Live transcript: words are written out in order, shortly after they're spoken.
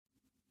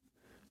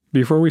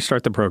Before we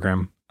start the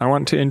program, I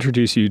want to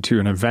introduce you to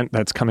an event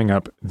that's coming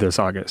up this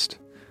August.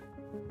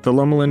 The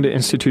Loma Linda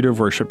Institute of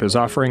Worship is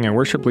offering a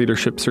worship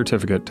leadership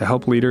certificate to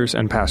help leaders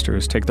and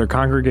pastors take their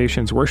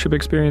congregation's worship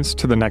experience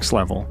to the next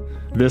level.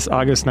 This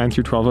August 9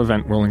 through 12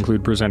 event will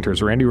include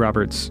presenters Randy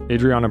Roberts,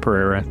 Adriana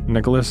Pereira,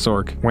 Nicholas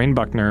Zork, Wayne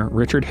Buckner,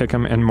 Richard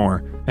Hickam, and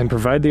more, and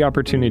provide the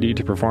opportunity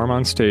to perform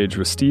on stage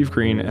with Steve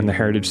Green and the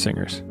Heritage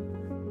Singers.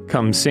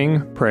 Come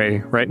sing, pray,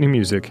 write new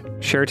music,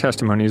 share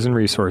testimonies and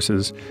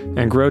resources,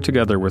 and grow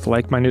together with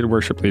like-minded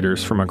worship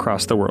leaders from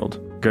across the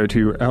world. Go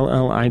to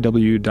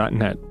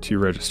lliw.net to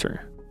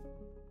register.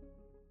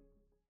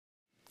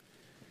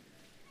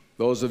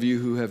 Those of you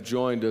who have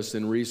joined us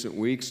in recent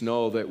weeks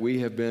know that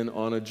we have been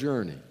on a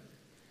journey.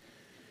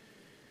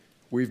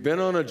 We've been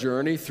on a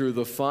journey through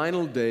the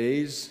final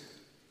days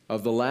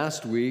of the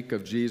last week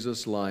of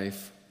Jesus'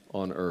 life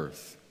on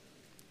earth.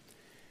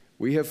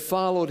 We have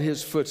followed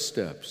his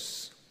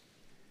footsteps,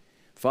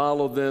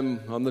 followed them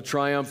on the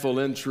triumphal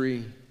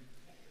entry,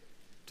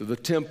 to the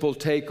temple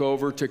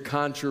takeover, to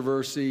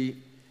controversy.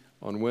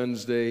 On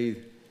Wednesday,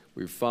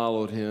 we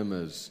followed him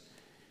as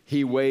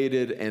he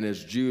waited and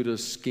as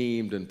Judas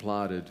schemed and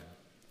plotted.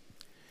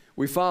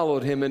 We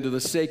followed him into the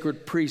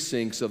sacred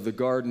precincts of the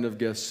Garden of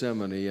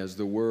Gethsemane as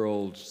the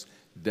world's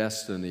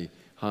destiny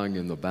hung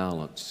in the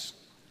balance.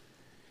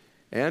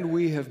 And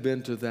we have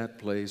been to that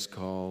place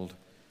called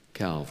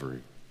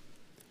Calvary.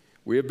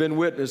 We have been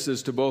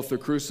witnesses to both the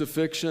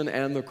crucifixion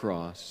and the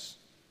cross.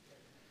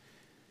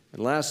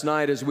 And last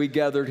night as we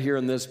gathered here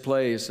in this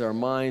place, our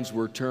minds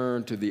were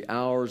turned to the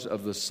hours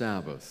of the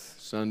Sabbath,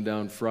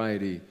 sundown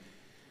Friday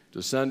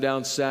to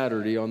sundown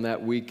Saturday on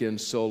that weekend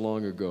so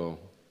long ago,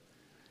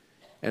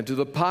 and to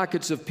the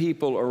pockets of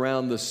people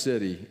around the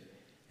city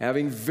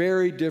having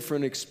very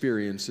different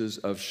experiences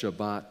of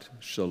Shabbat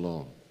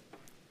Shalom.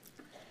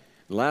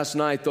 Last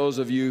night, those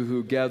of you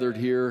who gathered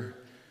here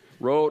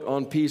wrote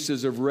on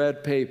pieces of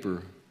red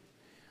paper,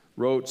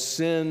 wrote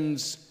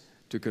sins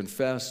to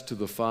confess to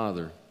the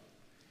Father,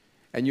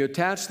 and you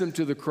attached them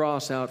to the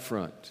cross out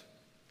front.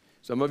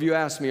 Some of you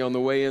asked me on the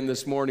way in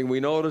this morning, we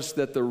noticed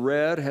that the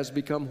red has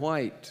become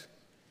white.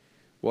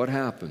 What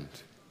happened?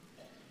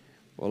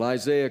 Well,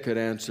 Isaiah could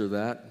answer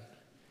that.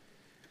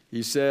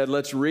 He said,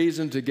 "Let's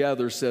reason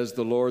together, says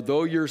the Lord.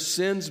 Though your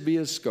sins be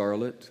as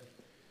scarlet,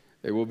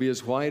 they will be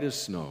as white as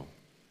snow.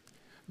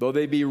 Though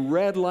they be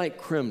red like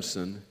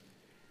crimson,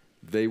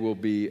 they will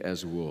be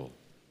as wool."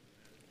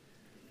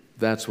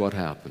 That's what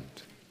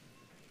happened.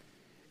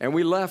 And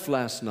we left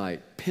last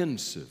night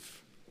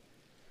pensive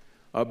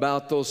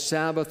about those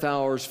Sabbath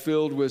hours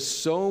filled with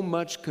so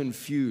much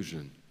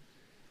confusion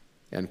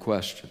and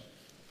question.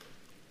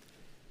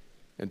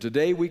 And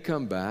today we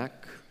come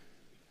back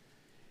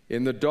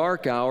in the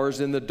dark hours,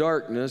 in the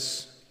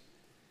darkness,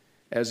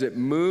 as it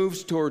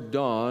moves toward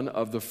dawn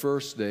of the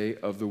first day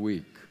of the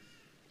week.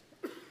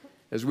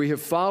 As we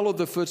have followed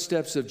the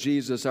footsteps of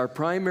Jesus, our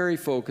primary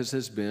focus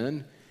has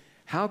been,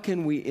 how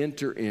can we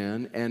enter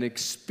in and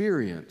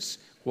experience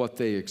what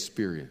they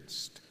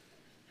experienced?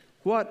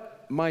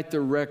 What might the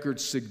record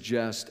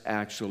suggest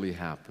actually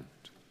happened?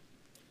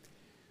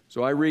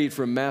 So I read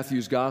from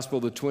Matthew's Gospel,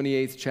 the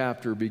 28th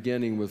chapter,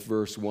 beginning with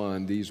verse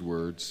 1, these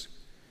words.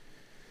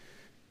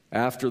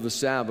 After the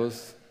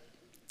Sabbath,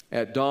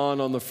 at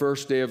dawn on the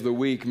first day of the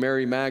week,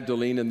 Mary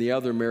Magdalene and the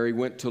other Mary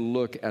went to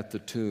look at the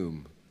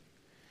tomb.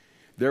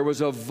 There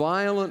was a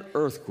violent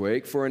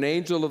earthquake, for an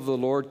angel of the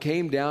Lord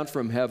came down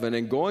from heaven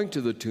and going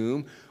to the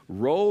tomb,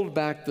 rolled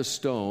back the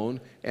stone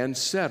and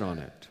sat on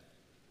it.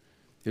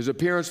 His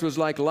appearance was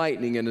like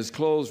lightning, and his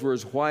clothes were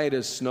as white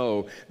as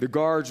snow. The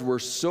guards were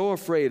so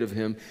afraid of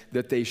him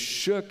that they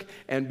shook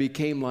and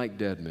became like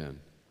dead men.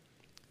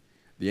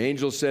 The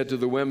angel said to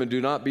the women,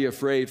 "Do not be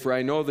afraid, for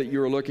I know that you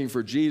are looking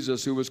for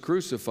Jesus who was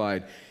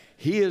crucified.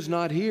 He is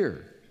not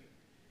here.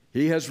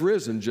 He has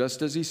risen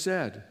just as he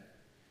said.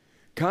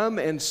 Come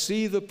and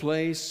see the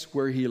place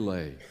where he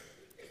lay.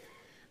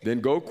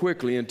 Then go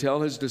quickly and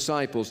tell his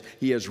disciples,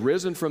 he has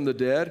risen from the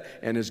dead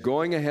and is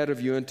going ahead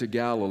of you into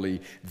Galilee.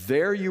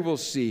 There you will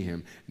see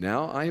him.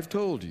 Now I have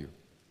told you."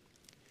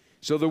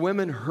 So the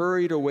women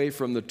hurried away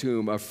from the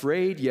tomb,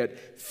 afraid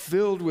yet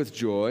filled with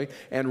joy,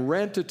 and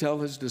ran to tell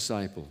his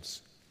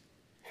disciples.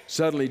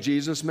 Suddenly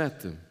Jesus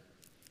met them.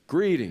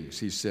 "Greetings,"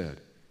 he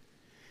said.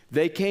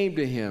 They came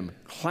to him,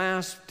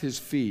 clasped his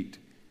feet,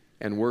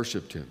 and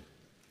worshiped him.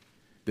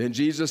 Then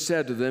Jesus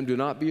said to them, "Do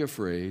not be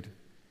afraid.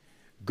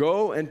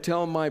 Go and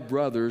tell my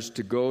brothers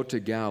to go to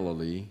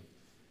Galilee.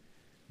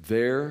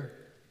 There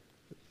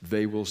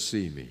they will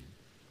see me."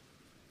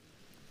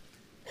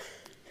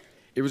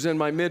 It was in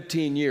my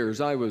mid-teen years.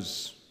 I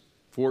was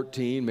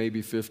 14,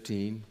 maybe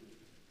 15.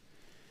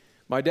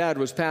 My dad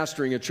was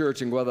pastoring a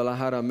church in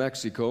Guadalajara,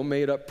 Mexico,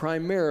 made up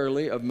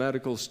primarily of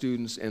medical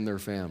students and their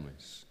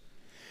families.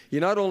 He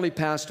not only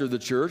pastored the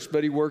church,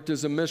 but he worked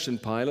as a mission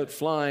pilot,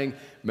 flying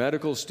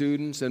medical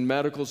students and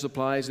medical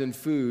supplies and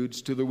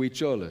foods to the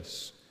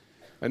Huicholes,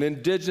 an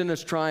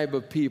indigenous tribe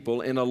of people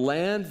in a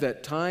land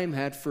that time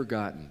had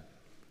forgotten.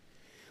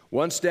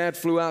 Once Dad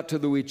flew out to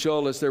the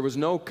Huicholas, there was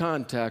no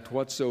contact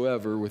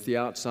whatsoever with the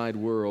outside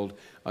world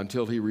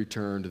until he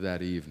returned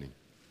that evening.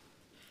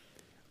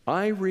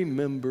 I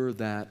remember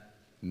that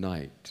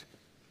night.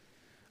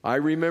 I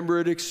remember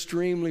it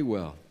extremely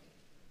well.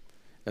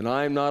 And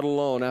I'm not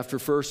alone. After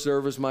first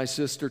service, my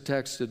sister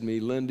texted me,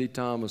 Lindy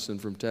Thomason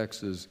from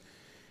Texas,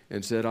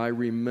 and said, I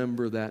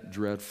remember that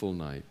dreadful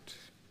night.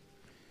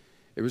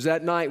 It was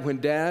that night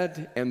when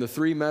Dad and the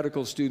 3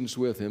 medical students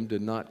with him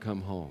did not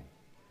come home.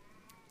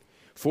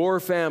 4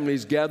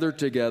 families gathered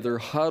together,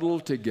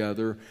 huddled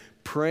together,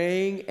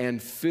 praying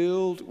and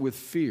filled with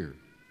fear.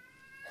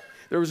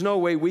 There was no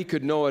way we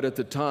could know it at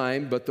the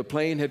time, but the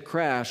plane had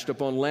crashed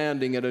upon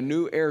landing at a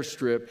new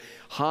airstrip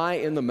high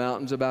in the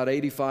mountains, about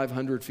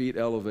 8,500 feet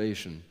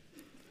elevation.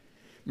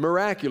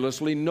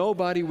 Miraculously,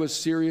 nobody was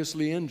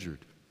seriously injured.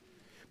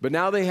 But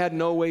now they had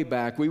no way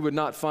back. We would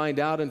not find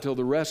out until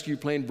the rescue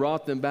plane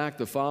brought them back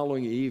the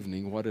following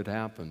evening what had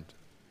happened.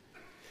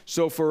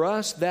 So for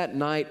us, that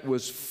night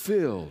was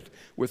filled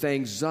with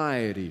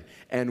anxiety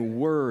and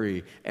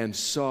worry and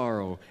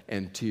sorrow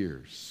and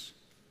tears.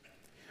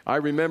 I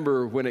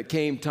remember when it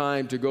came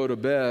time to go to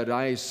bed,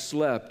 I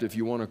slept, if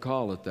you want to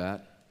call it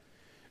that.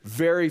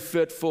 Very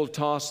fitful,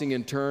 tossing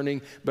and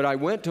turning, but I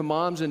went to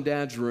Mom's and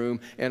Dad's room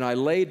and I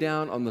lay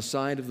down on the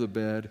side of the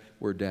bed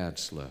where Dad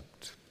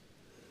slept.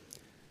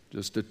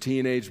 Just a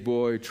teenage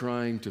boy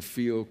trying to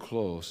feel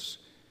close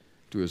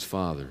to his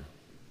father.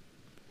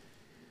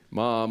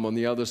 Mom, on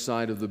the other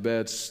side of the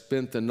bed,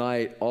 spent the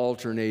night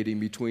alternating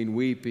between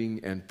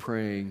weeping and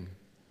praying.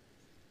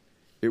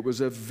 It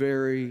was a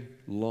very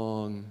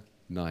long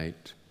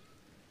night.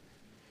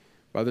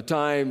 By the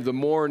time the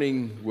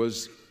morning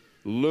was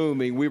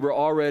looming, we were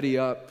already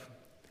up.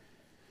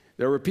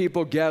 There were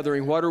people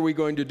gathering. What are we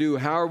going to do?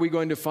 How are we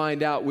going to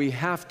find out? We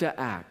have to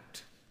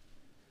act.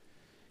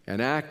 And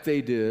act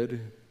they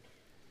did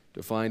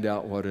to find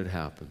out what had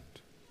happened.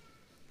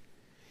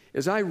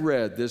 As I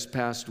read this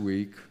past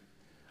week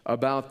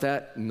about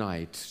that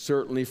night,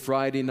 certainly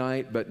Friday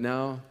night, but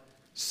now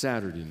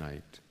Saturday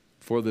night,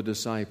 for the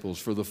disciples,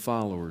 for the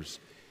followers,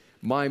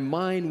 my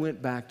mind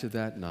went back to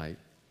that night.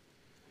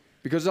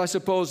 Because I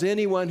suppose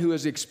anyone who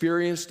has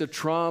experienced a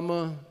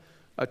trauma,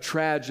 a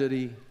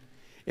tragedy,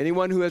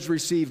 anyone who has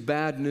received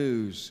bad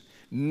news,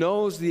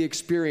 knows the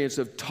experience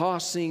of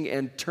tossing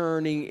and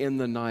turning in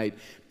the night,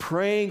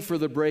 praying for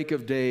the break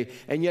of day,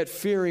 and yet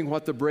fearing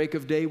what the break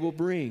of day will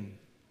bring.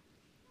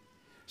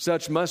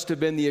 Such must have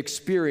been the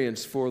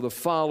experience for the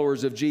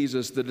followers of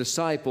Jesus, the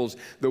disciples,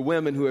 the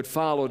women who had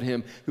followed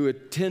him, who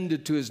had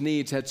tended to his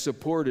needs, had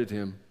supported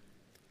him.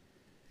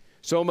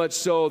 So much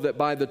so that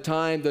by the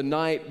time the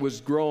night was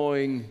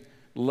growing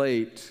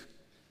late,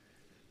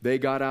 they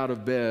got out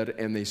of bed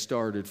and they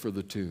started for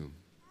the tomb.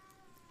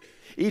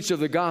 Each of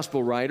the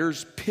gospel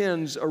writers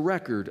pens a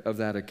record of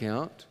that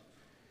account,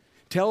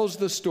 tells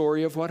the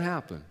story of what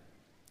happened.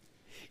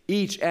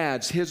 Each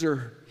adds his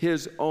or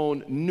his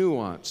own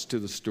nuance to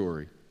the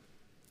story.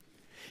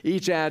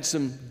 Each adds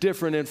some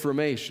different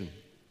information.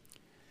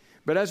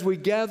 But as we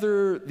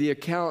gather the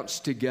accounts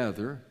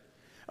together,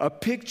 a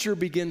picture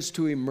begins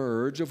to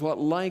emerge of what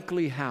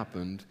likely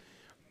happened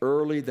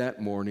early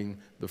that morning,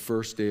 the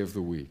first day of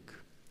the week.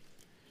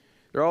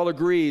 They're all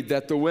agreed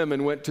that the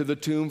women went to the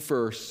tomb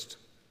first.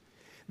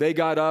 They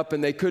got up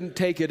and they couldn't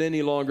take it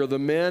any longer. The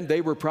men,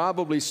 they were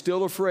probably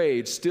still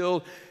afraid,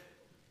 still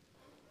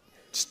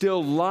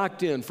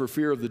locked in for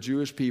fear of the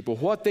Jewish people,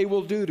 what they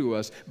will do to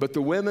us. But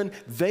the women,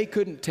 they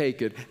couldn't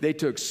take it. They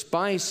took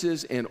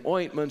spices and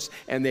ointments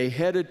and they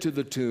headed to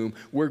the tomb.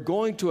 We're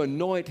going to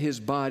anoint his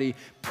body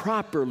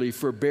properly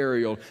for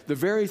burial, the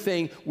very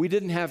thing we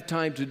didn't have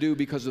time to do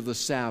because of the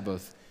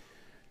Sabbath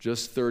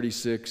just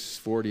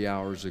 40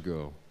 hours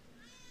ago.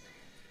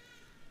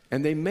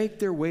 And they make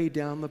their way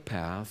down the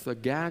path, a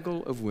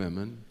gaggle of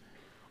women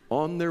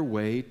on their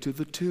way to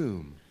the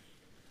tomb.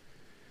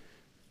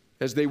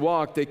 As they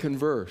walk, they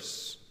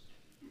converse.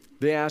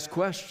 They ask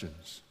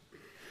questions.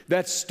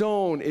 That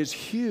stone is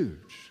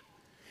huge.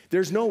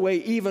 There's no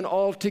way even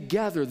all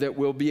together that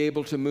we'll be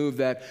able to move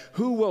that.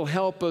 Who will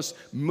help us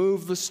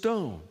move the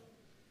stone?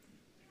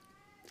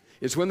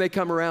 It's when they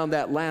come around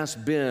that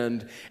last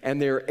bend and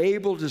they're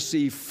able to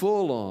see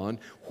full on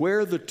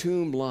where the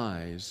tomb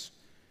lies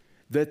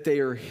that they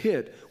are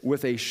hit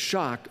with a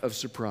shock of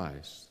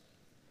surprise.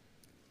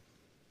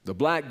 The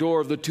black door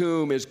of the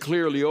tomb is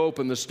clearly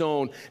open. The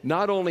stone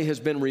not only has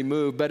been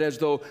removed, but as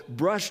though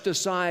brushed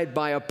aside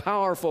by a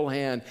powerful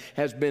hand,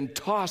 has been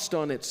tossed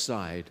on its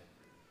side.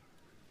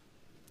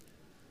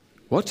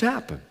 What's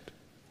happened?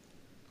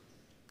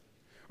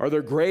 Are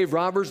there grave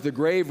robbers? The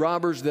grave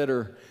robbers that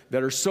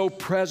are so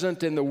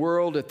present in the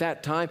world at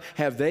that time,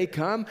 have they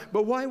come?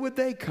 But why would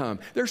they come?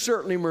 There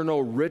certainly were no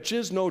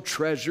riches, no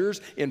treasures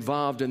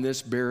involved in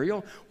this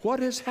burial. What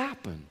has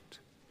happened?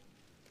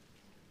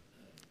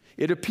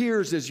 It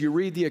appears as you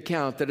read the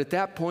account that at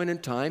that point in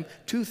time,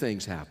 two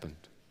things happened.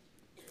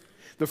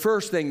 The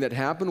first thing that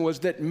happened was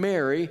that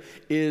Mary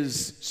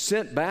is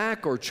sent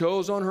back, or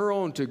chose on her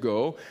own to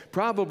go,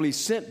 probably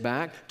sent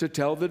back to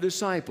tell the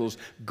disciples,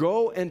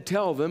 go and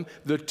tell them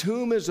the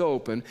tomb is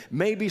open.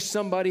 Maybe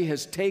somebody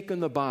has taken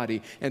the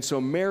body. And so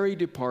Mary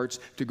departs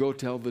to go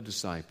tell the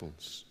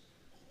disciples.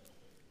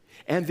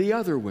 And the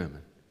other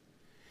women,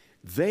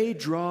 they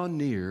draw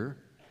near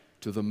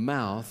to the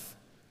mouth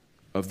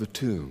of the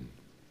tomb.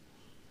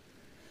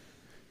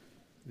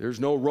 There's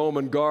no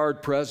Roman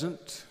guard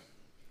present.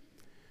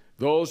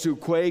 Those who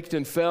quaked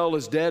and fell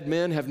as dead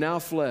men have now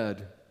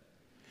fled.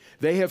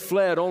 They have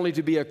fled only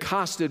to be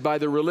accosted by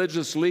the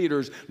religious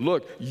leaders.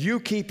 Look, you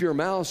keep your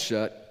mouths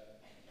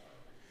shut.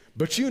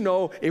 But you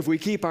know, if we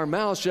keep our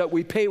mouths shut,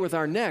 we pay with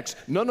our necks.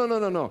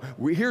 No.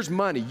 Here's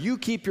money. You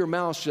keep your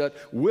mouth shut.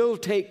 We'll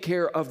take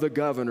care of the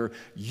governor.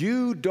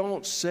 You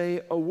don't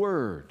say a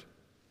word.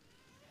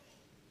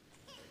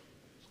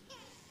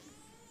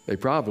 They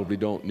probably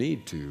don't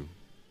need to.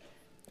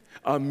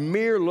 A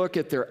mere look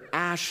at their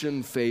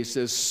ashen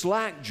faces,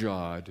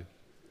 slack-jawed,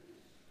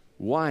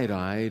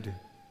 wide-eyed,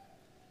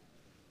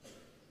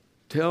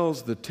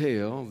 tells the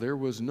tale there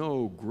was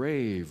no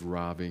grave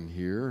robbing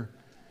here,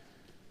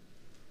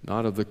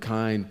 not of the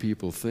kind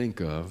people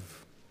think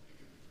of.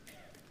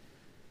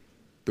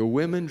 The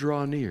women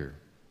draw near,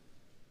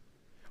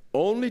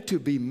 only to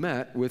be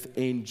met with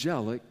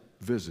angelic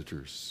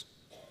visitors.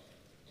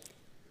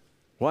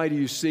 Why do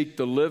you seek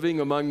the living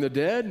among the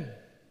dead?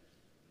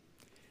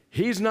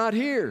 He's not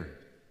here.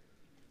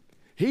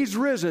 He's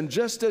risen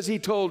just as he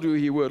told you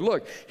he would.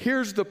 Look,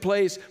 here's the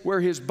place where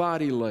his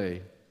body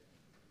lay.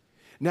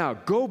 Now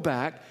go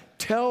back,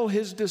 tell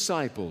his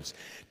disciples,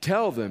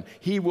 tell them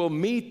he will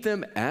meet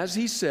them, as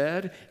he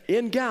said,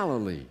 in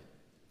Galilee.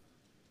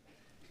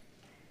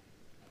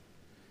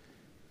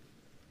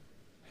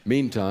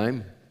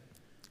 Meantime,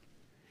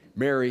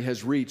 Mary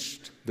has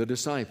reached the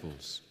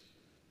disciples.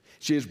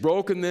 She has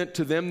broken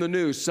to them the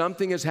news.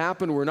 Something has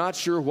happened. We're not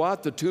sure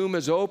what. The tomb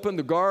is open.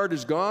 The guard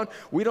is gone.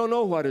 We don't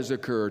know what has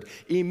occurred.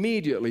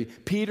 Immediately,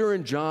 Peter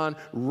and John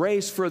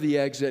race for the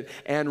exit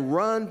and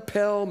run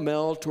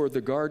pell-mell toward the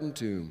garden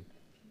tomb.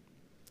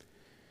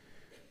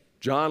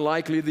 John,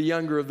 likely the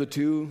younger of the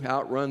two,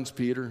 outruns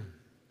Peter,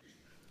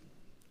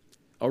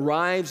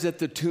 arrives at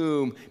the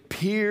tomb,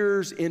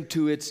 peers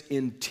into its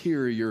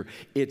interior,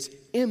 its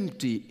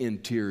empty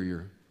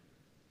interior.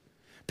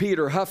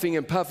 Peter, huffing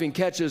and puffing,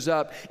 catches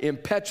up,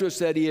 impetuous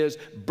that he is,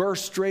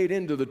 bursts straight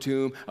into the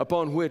tomb,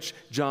 upon which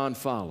John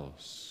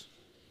follows.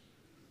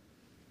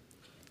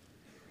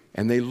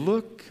 And they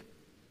look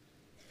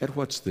at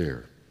what's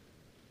there.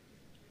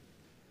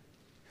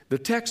 The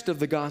text of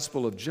the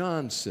Gospel of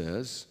John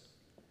says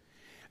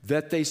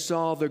that they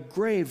saw the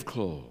grave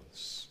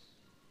clothes,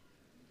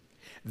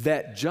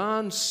 that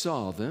John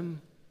saw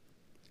them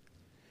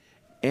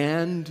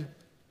and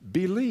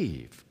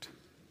believed.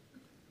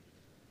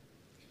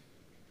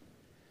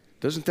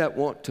 Doesn't that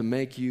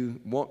make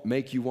you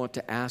want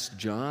to ask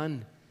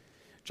John?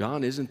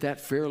 John, isn't that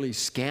fairly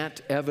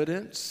scant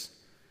evidence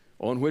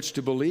on which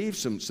to believe?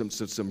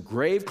 Some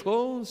grave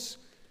clothes?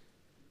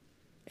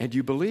 And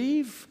you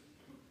believe?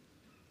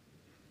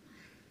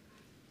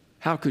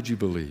 How could you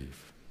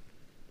believe?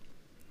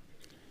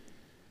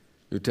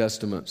 New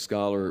Testament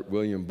scholar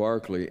William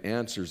Barclay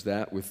answers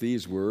that with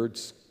these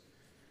words.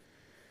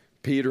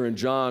 Peter and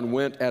John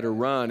went at a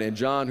run, and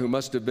John, who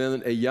must have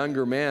been a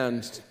younger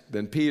man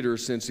than Peter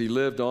since he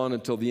lived on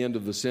until the end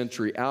of the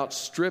century,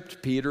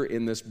 outstripped Peter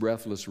in this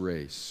breathless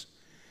race.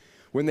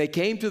 When they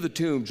came to the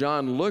tomb,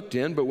 John looked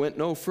in but went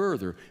no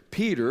further.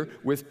 Peter,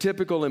 with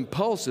typical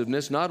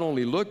impulsiveness, not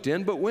only looked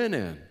in but went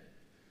in.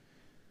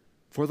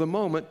 For the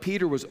moment,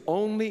 Peter was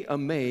only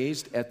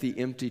amazed at the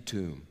empty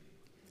tomb.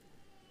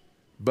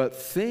 But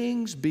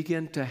things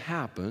began to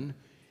happen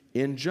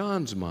in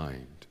John's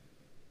mind.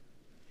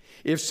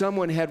 If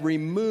someone had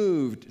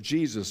removed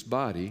Jesus'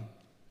 body,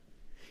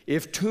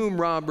 if tomb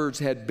robbers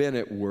had been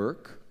at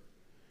work,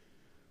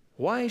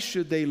 why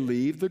should they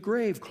leave the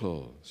grave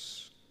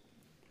clothes?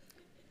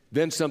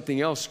 Then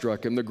something else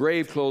struck him. The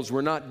grave clothes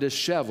were not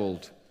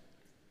disheveled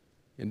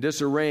and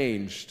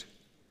disarranged.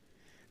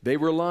 They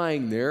were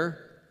lying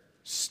there,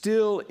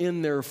 still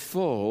in their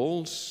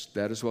folds.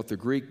 That is what the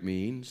Greek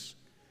means.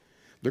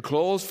 The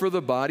clothes for the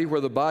body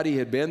where the body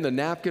had been, the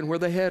napkin where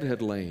the head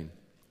had lain.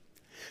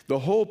 The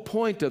whole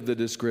point of the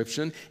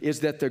description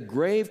is that the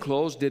grave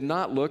clothes did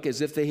not look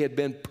as if they had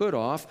been put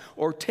off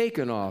or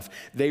taken off.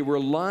 They were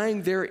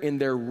lying there in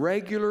their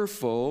regular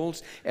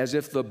folds as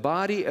if the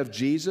body of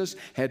Jesus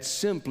had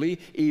simply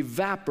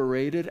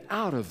evaporated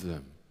out of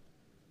them.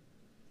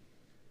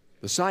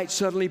 The sight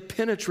suddenly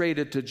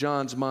penetrated to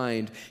John's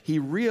mind. He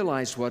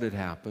realized what had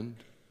happened,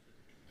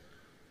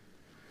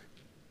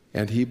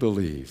 and he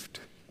believed.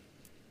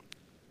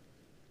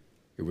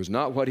 It was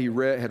not what he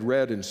had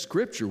read in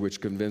Scripture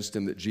which convinced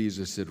him that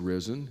Jesus had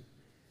risen.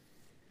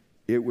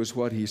 It was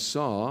what he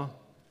saw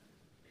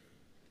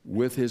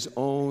with his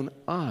own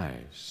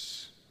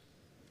eyes.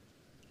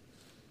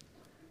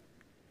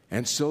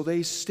 And so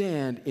they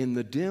stand in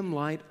the dim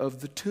light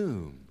of the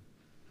tomb,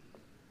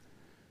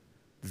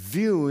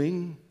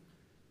 viewing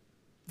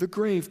the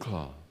grave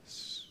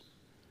cloths.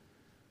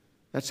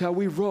 That's how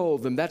we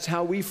rolled them. That's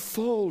how we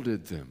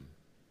folded them.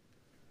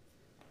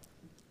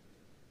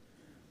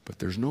 But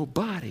there's no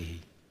body.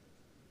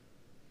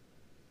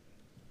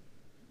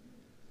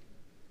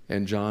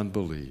 And John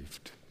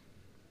believed.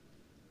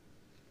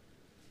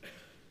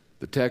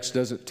 The text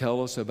doesn't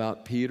tell us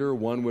about Peter.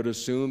 One would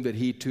assume that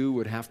he too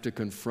would have to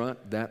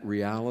confront that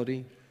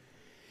reality.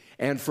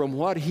 And from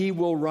what he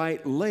will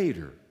write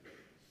later,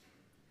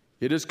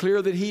 it is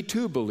clear that he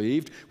too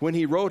believed. When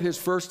he wrote his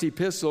first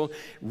epistle,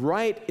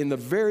 right in the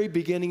very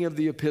beginning of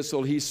the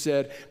epistle, he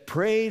said,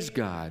 "Praise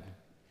God,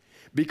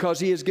 because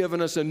he has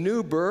given us a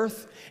new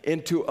birth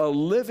into a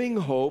living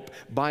hope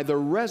by the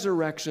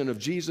resurrection of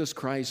Jesus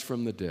Christ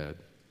from the dead."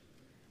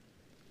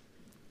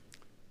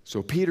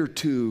 So Peter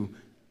too,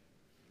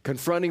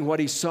 confronting what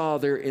he saw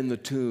there in the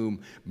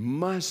tomb,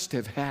 must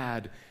have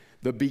had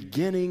the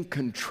beginning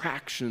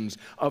contractions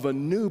of a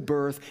new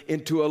birth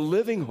into a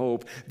living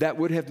hope that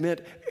would have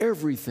meant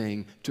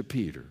everything to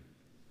Peter.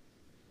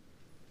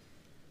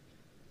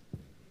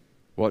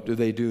 What do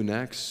they do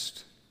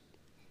next?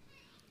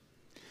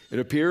 It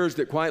appears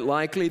that quite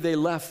likely they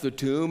left the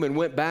tomb and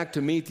went back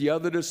to meet the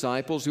other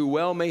disciples who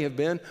well may have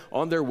been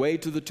on their way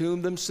to the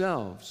tomb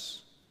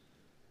themselves.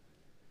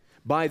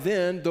 By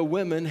then, the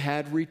women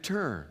had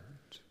returned.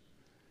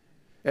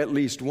 At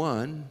least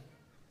one,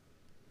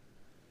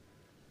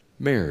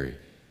 Mary.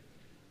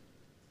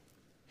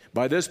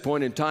 By this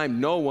point in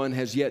time, no one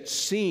has yet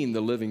seen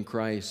the living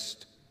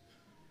Christ.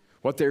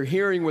 What they're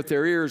hearing with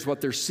their ears, what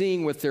they're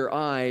seeing with their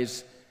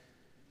eyes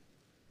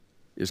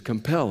is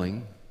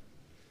compelling,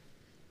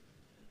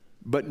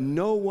 but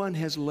no one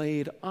has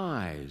laid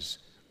eyes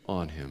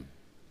on him.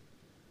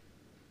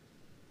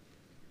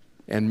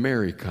 And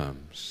Mary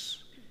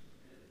comes,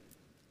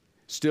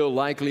 still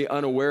likely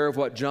unaware of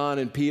what John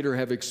and Peter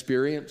have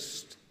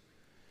experienced,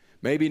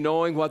 maybe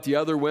knowing what the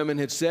other women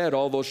had said,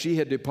 although she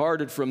had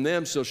departed from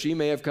them, so she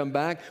may have come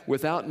back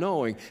without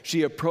knowing.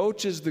 She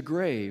approaches the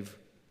grave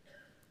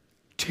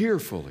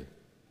tearfully,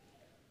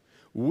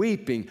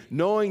 weeping,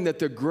 knowing that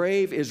the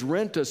grave is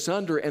rent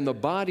asunder and the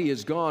body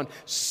is gone.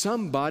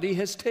 Somebody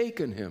has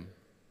taken him.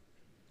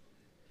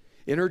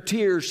 In her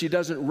tears, she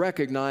doesn't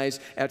recognize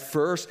at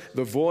first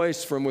the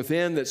voice from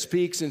within that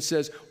speaks and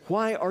says,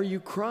 "Why are you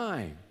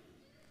crying?"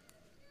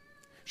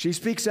 She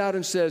speaks out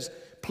and says,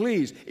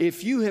 "Please,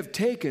 if you have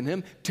taken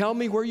him, tell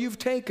me where you've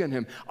taken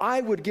him.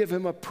 I would give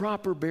him a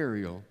proper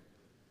burial."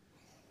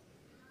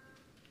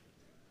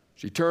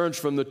 She turns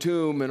from the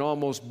tomb and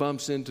almost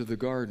bumps into the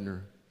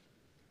gardener.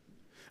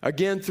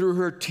 Again, through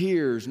her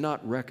tears,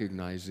 not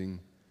recognizing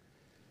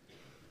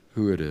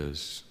who it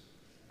is.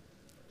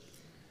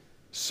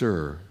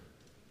 "Sir,"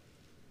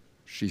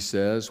 she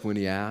says when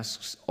he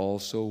asks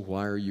also,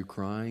 "Why are you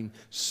crying?"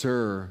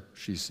 "Sir,"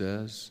 she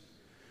says,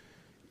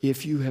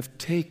 "if you have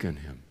taken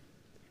him,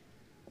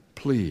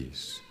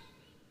 please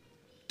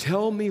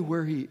tell me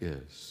where he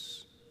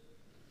is."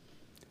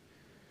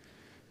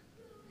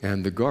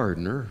 And the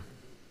gardener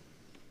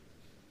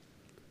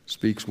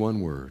speaks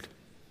one word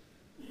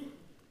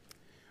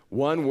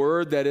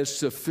that is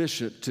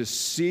sufficient to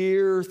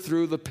sear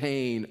through the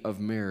pain of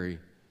Mary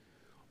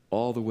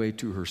all the way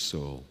to her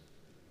soul.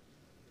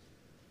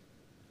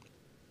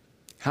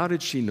 How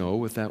did she know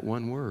with that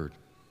one word?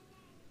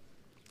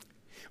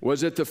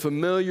 Was it the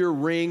familiar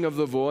ring of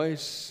the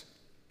voice?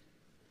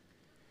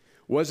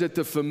 Was it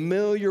the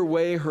familiar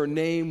way her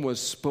name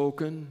was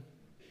spoken?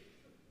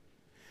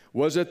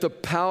 Was it the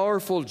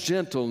powerful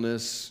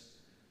gentleness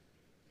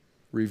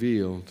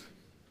revealed?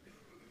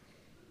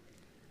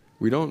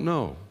 We don't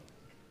know.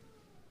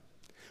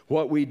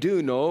 What we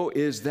do know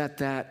is that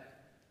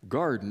that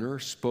gardener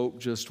spoke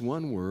just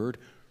one word,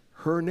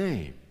 her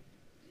name.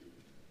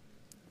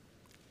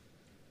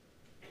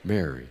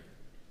 Mary,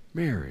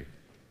 Mary,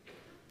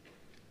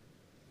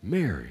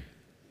 Mary.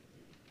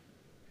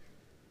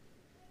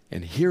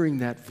 And hearing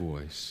that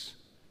voice,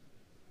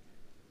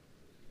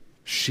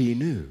 she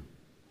knew.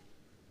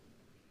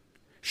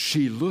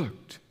 She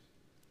looked.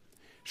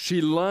 She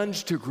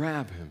lunged to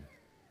grab him.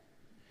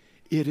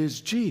 It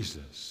is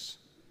Jesus.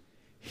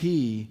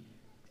 He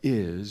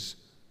is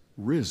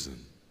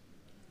risen.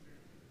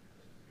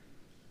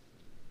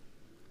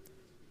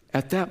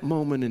 At that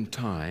moment in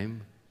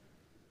time,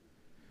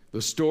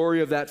 the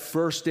story of that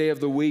first day of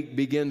the week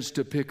begins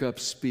to pick up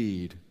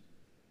speed.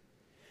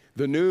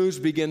 The news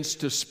begins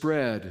to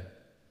spread.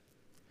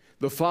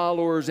 The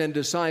followers and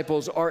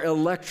disciples are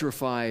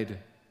electrified.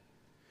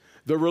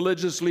 The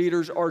religious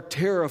leaders are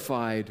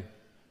terrified.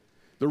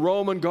 The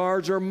Roman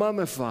guards are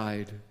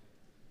mummified.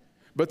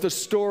 But the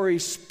story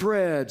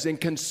spreads in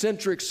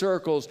concentric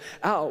circles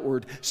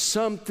outward.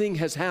 Something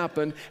has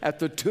happened at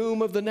the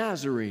tomb of the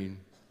Nazarene.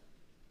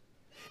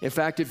 In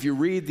fact, if you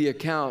read the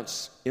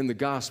accounts in the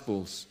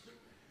Gospels,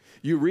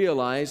 you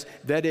realize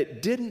that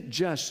it didn't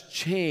just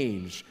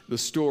change the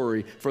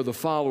story for the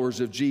followers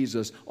of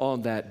Jesus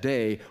on that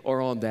day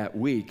or on that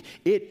week.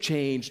 It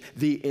changed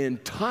the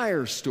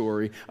entire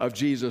story of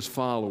Jesus'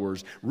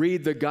 followers.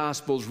 Read the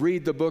Gospels,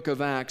 read the book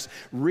of Acts,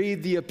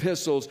 read the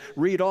epistles,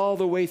 read all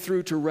the way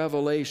through to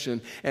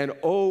Revelation, and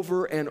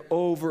over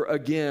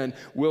again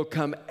will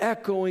come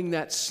echoing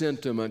that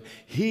sentiment.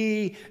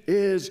 He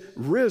is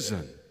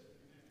risen.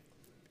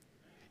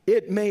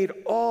 It made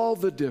all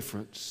the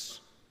difference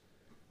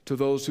to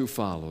those who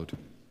followed.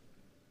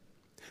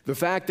 The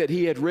fact that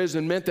he had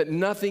risen meant that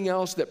nothing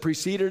else that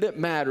preceded it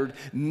mattered.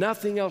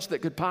 Nothing else that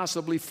could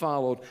possibly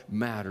follow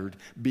mattered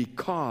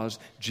because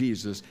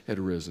Jesus had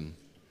risen.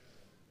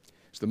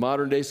 It's the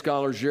modern-day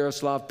scholar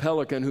Jaroslav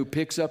Pelikan who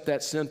picks up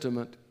that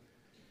sentiment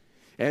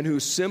and who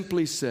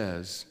simply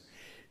says,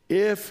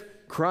 if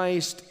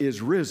Christ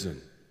is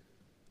risen,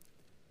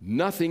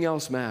 nothing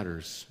else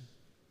matters.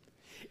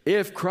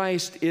 If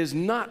Christ is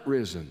not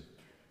risen,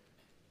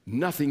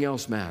 nothing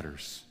else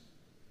matters.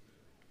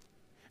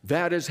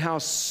 That is how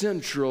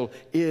central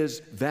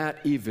is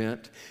that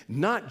event,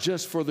 not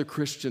just for the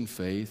Christian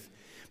faith,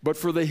 but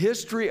for the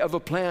history of a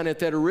planet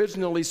that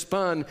originally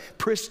spun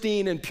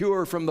pristine and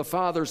pure from the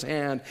Father's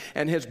hand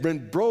and has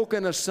been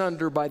broken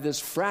asunder by this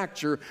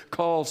fracture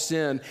called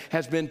sin,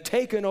 has been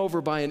taken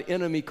over by an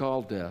enemy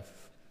called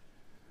death.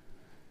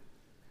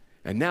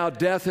 And now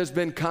death has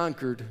been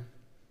conquered.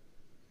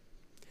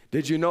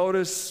 Did you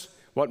notice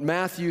what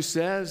Matthew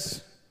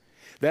says?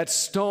 That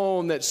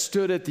stone that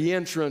stood at the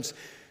entrance,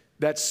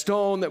 that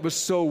stone that was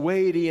so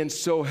weighty and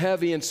so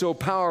heavy and so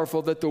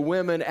powerful that the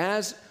women,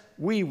 as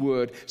we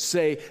would,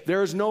 say,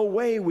 there's no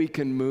way we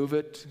can move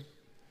it.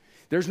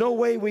 There's no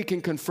way we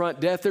can confront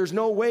death. There's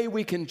no way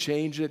we can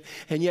change it.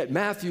 And yet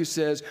Matthew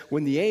says,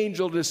 when the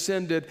angel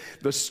descended,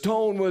 the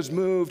stone was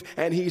moved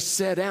and he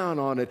sat down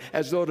on it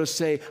as though to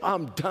say,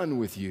 I'm done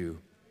with you.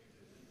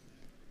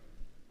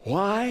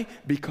 Why?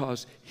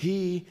 Because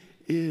he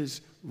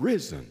is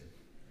risen.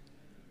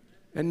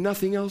 And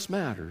nothing else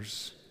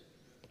matters.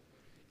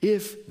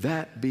 If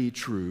that be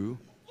true,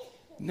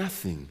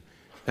 nothing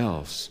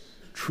else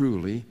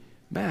truly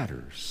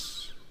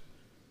matters.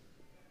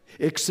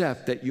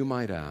 Except that you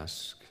might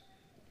ask,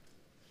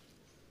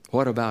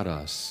 what about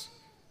us?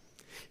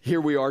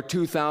 Here we are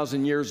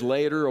 2,000 years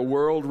later, a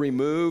world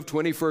removed,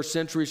 21st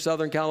century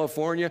Southern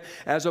California,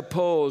 as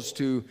opposed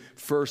to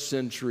first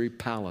century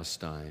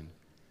Palestine.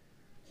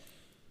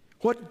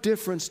 What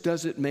difference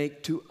does it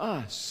make to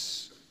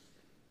us?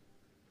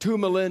 2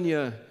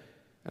 millennia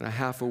and a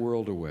half a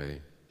world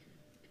away.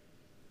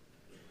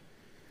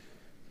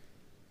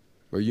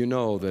 Well, you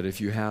know that if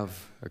you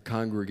have a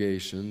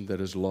congregation that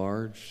is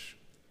large,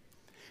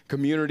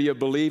 community of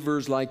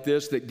believers like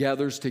this that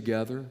gathers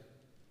together,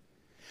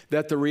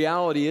 that the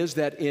reality is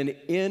that in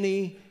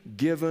any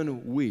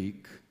given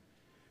week,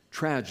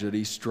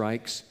 tragedy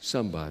strikes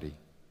somebody.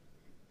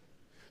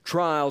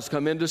 Trials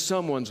come into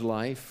someone's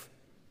life.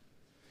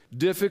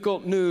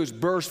 Difficult news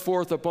bursts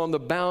forth upon the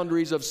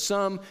boundaries of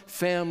some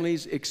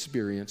family's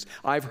experience.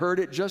 I've heard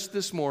it just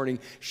this morning,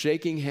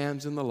 shaking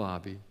hands in the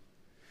lobby.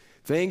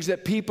 Things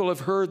that people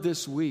have heard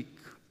this week.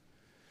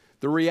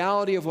 The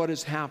reality of what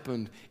has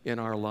happened in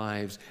our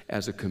lives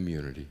as a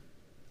community.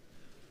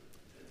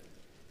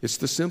 It's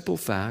the simple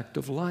fact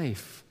of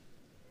life.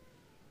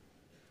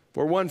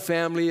 For one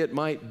family, it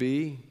might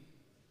be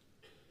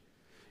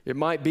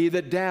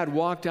that dad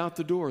walked out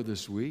the door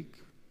this week,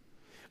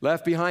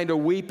 left behind a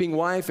weeping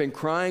wife and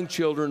crying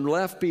children,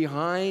 left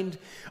behind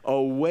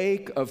a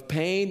wake of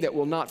pain that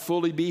will not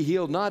fully be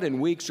healed, not in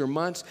weeks or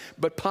months,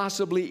 but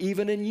possibly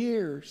even in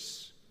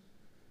years.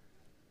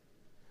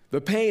 The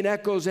pain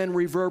echoes and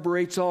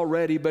reverberates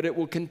already, but it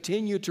will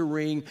continue to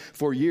ring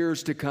for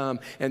years to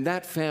come. And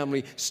that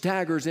family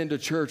staggers into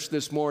church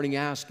this morning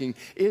asking,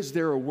 is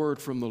there a word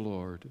from the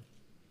Lord?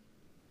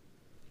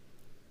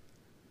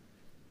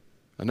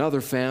 Another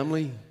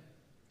family,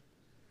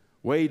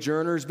 wage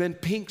earner, has been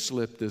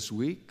pink-slipped this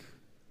week.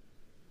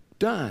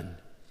 Done.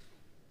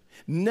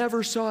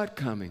 Never saw it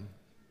coming.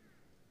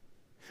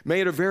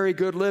 Made a very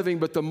good living,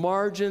 but the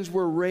margins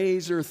were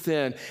razor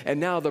thin. And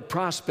now the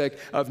prospect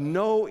of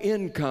no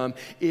income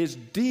is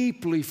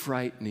deeply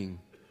frightening.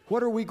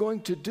 What are we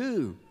going to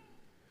do?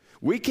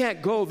 We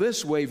can't go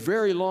this way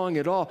very long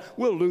at all.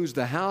 We'll lose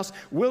the house.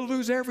 We'll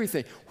lose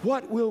everything.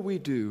 What will we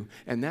do?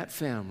 And that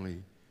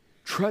family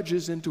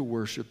trudges into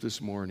worship this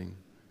morning,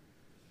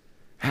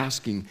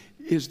 asking,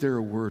 is there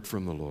a word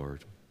from the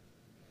Lord?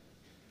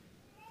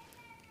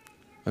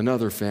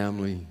 Another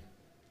family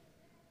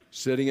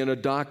sitting in a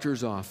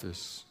doctor's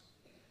office,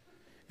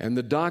 and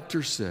the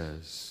doctor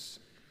says,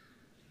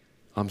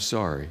 I'm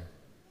sorry.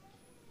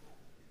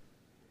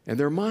 And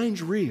their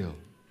mind's real.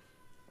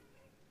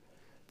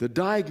 The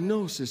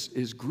diagnosis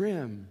is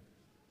grim.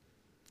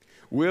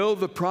 Will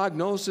the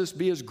prognosis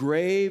be as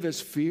grave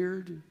as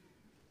feared?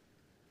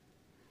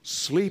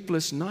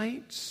 Sleepless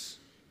nights?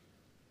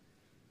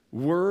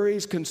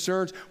 Worries,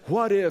 concerns?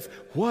 What if?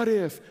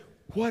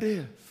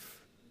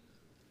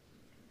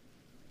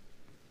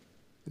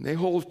 And they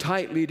hold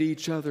tightly to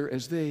each other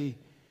as they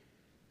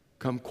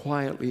come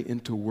quietly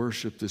into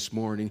worship this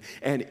morning,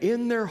 and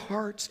in their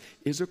hearts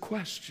is a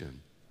question.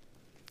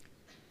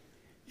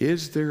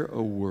 Is there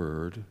a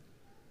word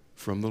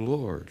from the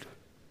Lord?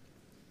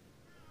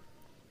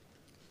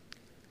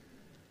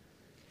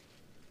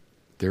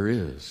 There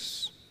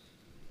is.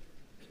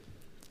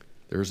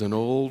 There's an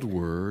old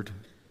word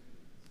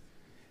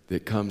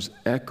that comes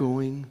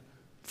echoing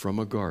from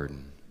a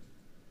garden,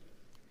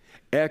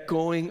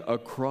 echoing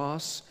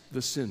across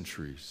the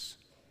centuries,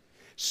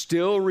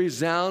 still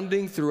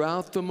resounding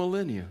throughout the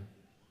millennia.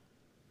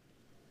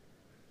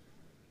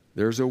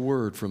 There's a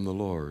word from the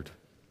Lord.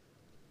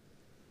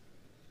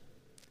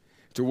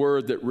 It's a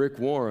word that Rick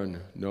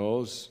Warren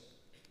knows.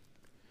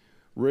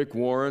 Rick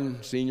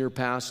Warren, senior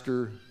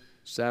pastor,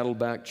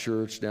 Saddleback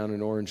Church down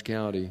in Orange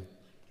County,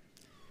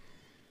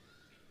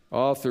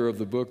 author of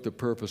the book, The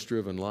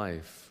Purpose-Driven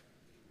Life.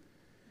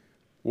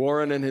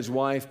 Warren and his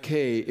wife,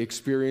 Kay,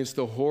 experienced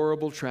the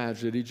horrible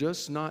tragedy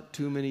just not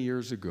too many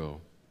years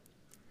ago.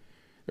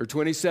 Their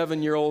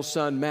 27-year-old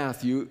son,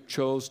 Matthew,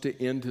 chose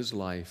to end his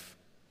life.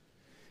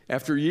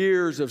 After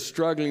years of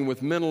struggling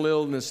with mental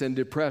illness and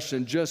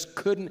depression, just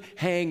couldn't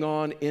hang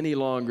on any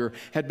longer,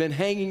 had been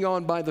hanging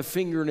on by the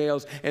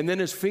fingernails, and then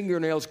his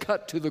fingernails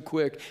cut to the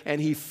quick, and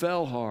he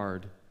fell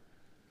hard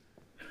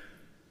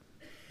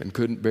and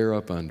couldn't bear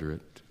up under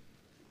it.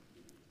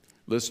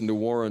 Listen to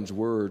Warren's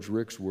words,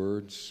 Rick's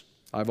words.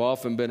 I've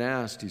often been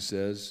asked, he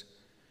says,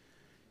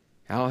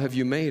 how have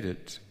you made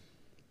it?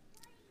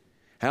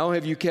 How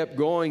have you kept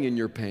going in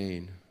your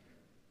pain?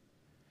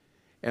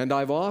 And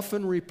I've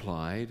often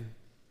replied,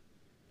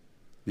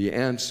 the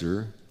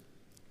answer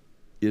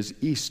is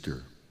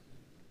Easter.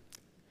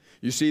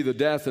 You see, the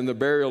death and the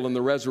burial and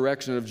the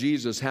resurrection of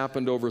Jesus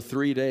happened over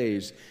 3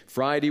 days.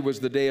 Friday was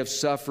the day of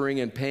suffering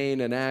and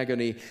pain and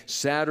agony.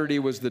 Saturday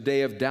was the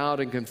day of doubt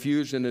and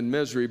confusion and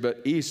misery.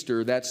 But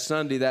Easter, that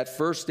Sunday, that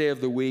first day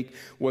of the week,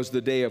 was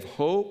the day of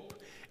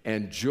hope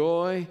and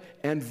joy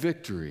and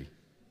victory.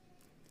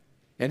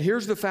 And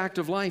here's the fact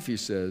of life, he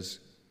says.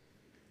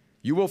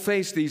 You will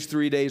face these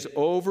 3 days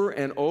over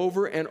and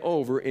over and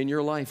over in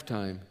your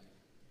lifetime.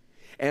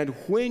 And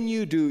when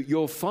you do,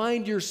 you'll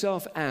find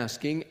yourself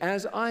asking,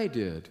 as I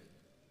did,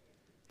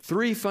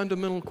 3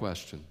 fundamental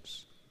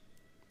questions.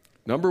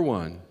 Number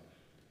 1,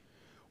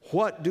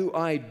 what do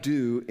I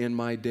do in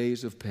my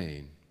days of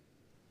pain?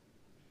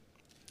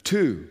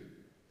 2,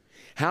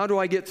 how do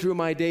I get through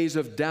my days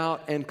of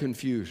doubt and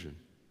confusion?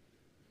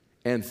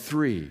 And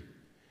 3,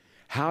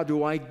 how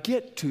do I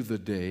get to the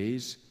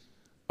days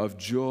of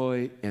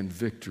joy and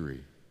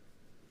victory?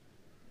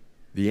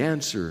 The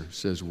answer,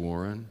 says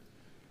Warren,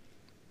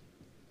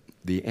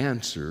 the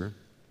answer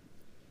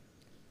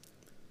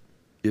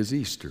is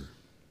Easter.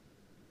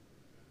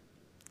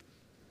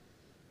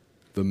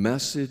 The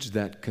message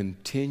that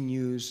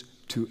continues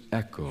to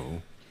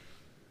echo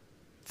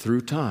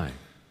through time.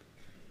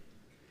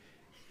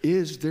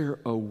 Is there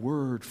a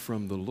word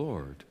from the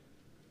Lord?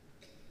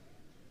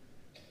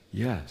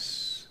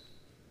 Yes.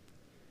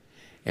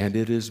 And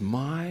it is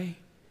my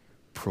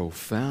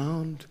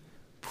profound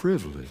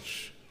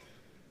privilege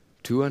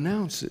to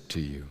announce it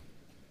to you.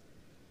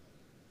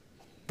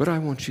 But I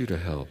want you to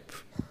help.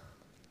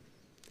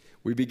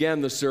 We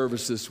began the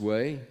service this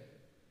way.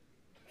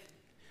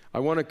 I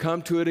want to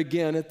come to it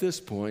again at this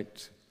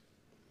point.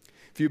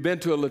 If you've been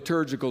to a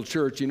liturgical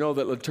church, you know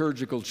that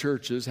liturgical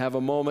churches have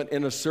a moment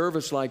in a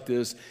service like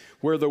this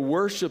where the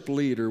worship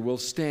leader will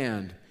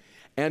stand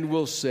and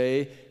will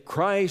say,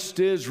 Christ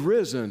is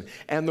risen,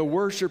 and the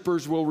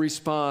worshipers will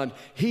respond,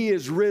 He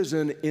is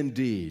risen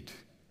indeed.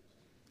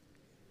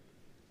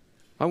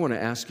 I want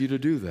to ask you to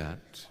do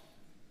that.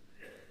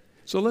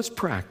 So let's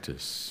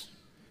practice.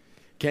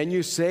 Can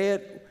you say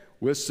it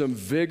with some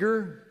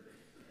vigor,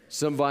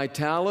 some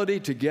vitality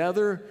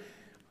together?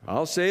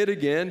 I'll say it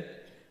again.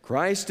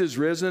 Christ is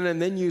risen,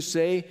 and then you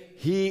say,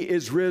 He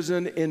is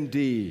risen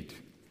indeed.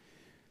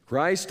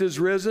 Christ is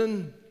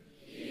risen.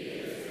 He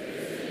is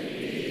risen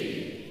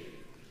indeed.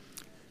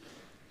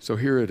 So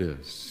here it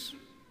is.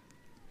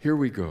 Here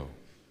we go.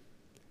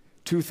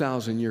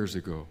 2,000 years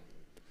ago,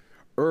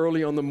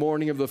 early on the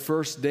morning of the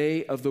first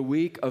day of the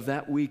week of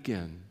that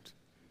weekend,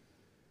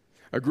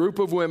 a group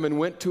of women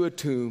went to a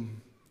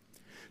tomb.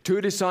 2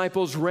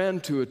 disciples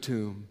ran to a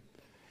tomb,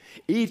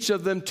 each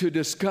of them to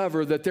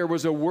discover that there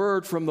was a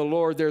word from the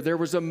Lord there. There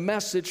was a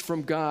message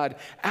from God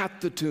at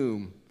the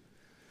tomb.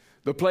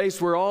 The place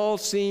where all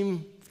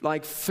seemed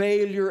like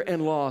failure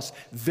and loss,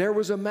 there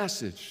was a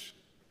message.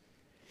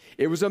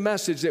 It was a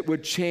message that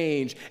would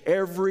change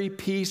every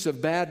piece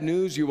of bad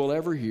news you will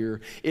ever hear.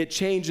 It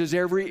changes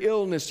every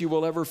illness you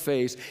will ever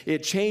face.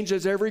 It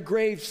changes every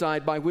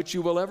graveside by which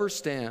you will ever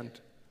stand.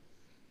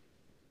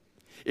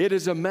 It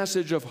is a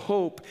message of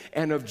hope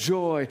and of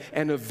joy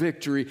and of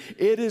victory.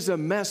 It is a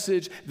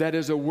message that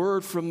is a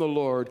word from the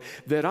Lord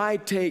that I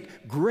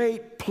take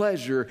great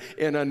pleasure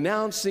in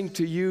announcing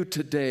to you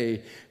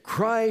today.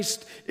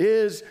 Christ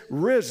is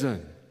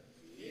risen.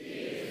 He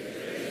is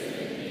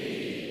risen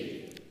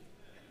indeed.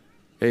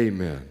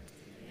 Amen.